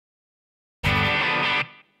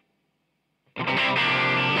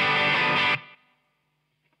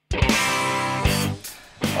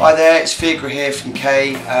Hi there, it's Fiacre here from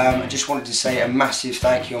K. I just wanted to say a massive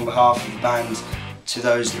thank you on behalf of the band to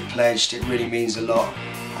those that pledged. It really means a lot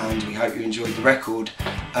and we hope you enjoyed the record.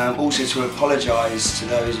 Also to apologise to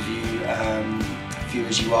those of you,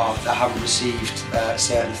 viewers that haven't received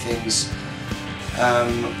certain things.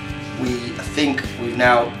 I think we've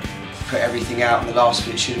now put everything out and the last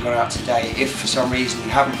bit should have gone out today. If for some reason you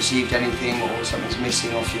haven't received anything or something's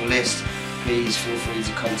missing off your list, please feel free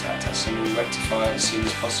to contact us and we'll rectify it as soon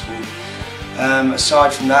as possible.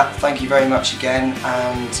 Aside from that, thank you very much again,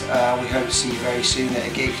 and we hope to see you very soon at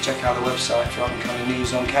a gig. Check out the website for up and coming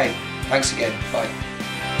news on K. Thanks again, bye.